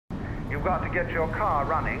You've got to get your car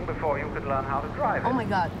running before you can learn how to drive it. Oh my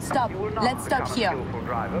God, stop. Let's stop here.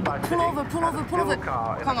 Pull over. Come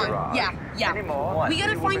on, yeah. We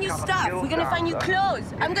gotta find you stuff. We're gonna find you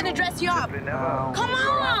clothes. I'm gonna dress you up. Come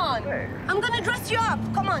on! I'm gonna dress you up.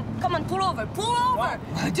 Come on, pull over.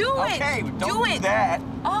 Do it! Okay, don't do that.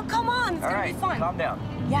 Oh, come on, it's gonna be fun. Calm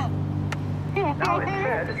down. Yeah. Now, it's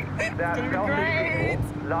said that selfish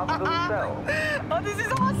people love themselves. Oh, this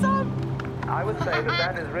is awesome! I would say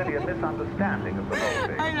that is really a misunderstanding of the whole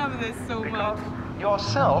thing. I love this so much.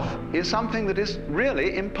 Yourself is something that is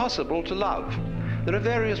really impossible to love. There are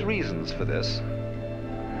various reasons for this.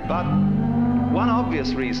 But one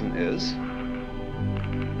obvious reason is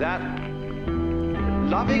that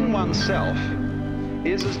loving oneself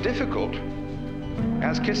is as difficult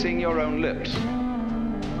as kissing your own lips.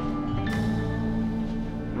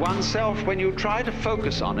 Oneself, when you try to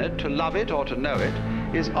focus on it, to love it or to know it,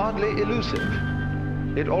 is oddly elusive.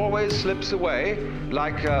 It always slips away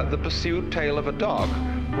like the pursued tail of a dog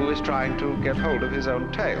who is trying to get hold of his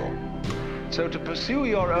own tail. So to pursue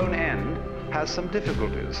your own end has some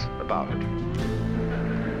difficulties about it.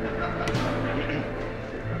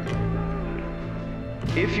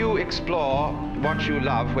 If you explore what you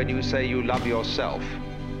love when you say you love yourself,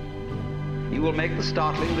 you will make the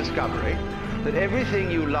startling discovery that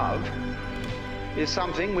everything you love is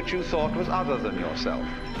something which you thought was other than yourself.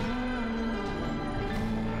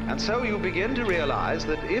 And so you begin to realize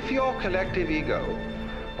that if your collective ego,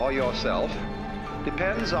 or yourself,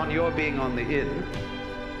 depends on your being on the in,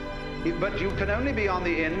 but you can only be on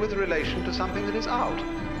the in with relation to something that is out.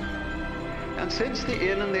 And since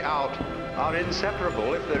the in and the out are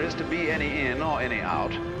inseparable if there is to be any in or any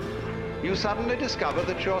out, you suddenly discover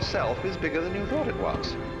that yourself is bigger than you thought it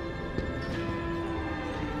was.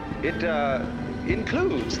 It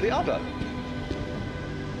includes the other,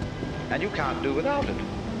 and you can't do without it.